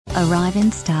Arrive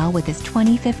in style with this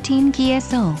 2015 Kia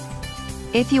Soul.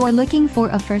 If you are looking for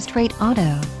a first-rate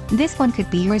auto, this one could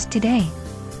be yours today.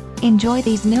 Enjoy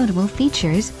these notable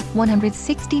features: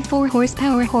 164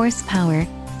 horsepower,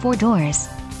 4 doors,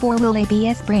 4-wheel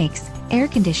ABS brakes, air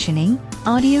conditioning,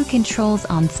 audio controls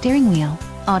on steering wheel,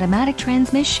 automatic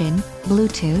transmission,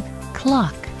 Bluetooth,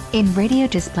 clock, in-radio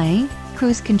display,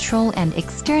 cruise control and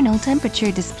external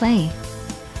temperature display.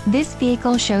 This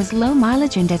vehicle shows low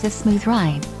mileage and has a smooth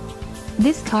ride.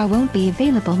 This car won't be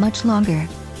available much longer.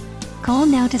 Call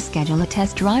now to schedule a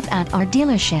test drive at our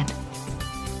dealership.